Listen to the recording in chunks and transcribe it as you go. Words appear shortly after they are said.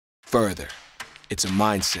Further. It's a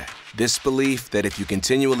mindset. This belief that if you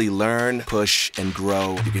continually learn, push, and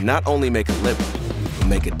grow, you can not only make a living, but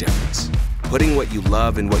make a difference. Putting what you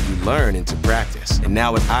love and what you learn into practice. And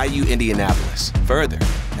now at IU Indianapolis, Further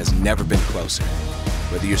has never been closer.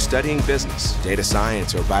 Whether you're studying business, data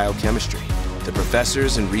science, or biochemistry, the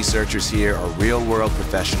professors and researchers here are real-world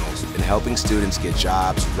professionals in helping students get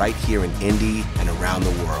jobs right here in Indy and around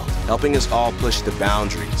the world, helping us all push the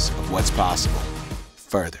boundaries of what's possible.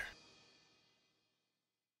 Further.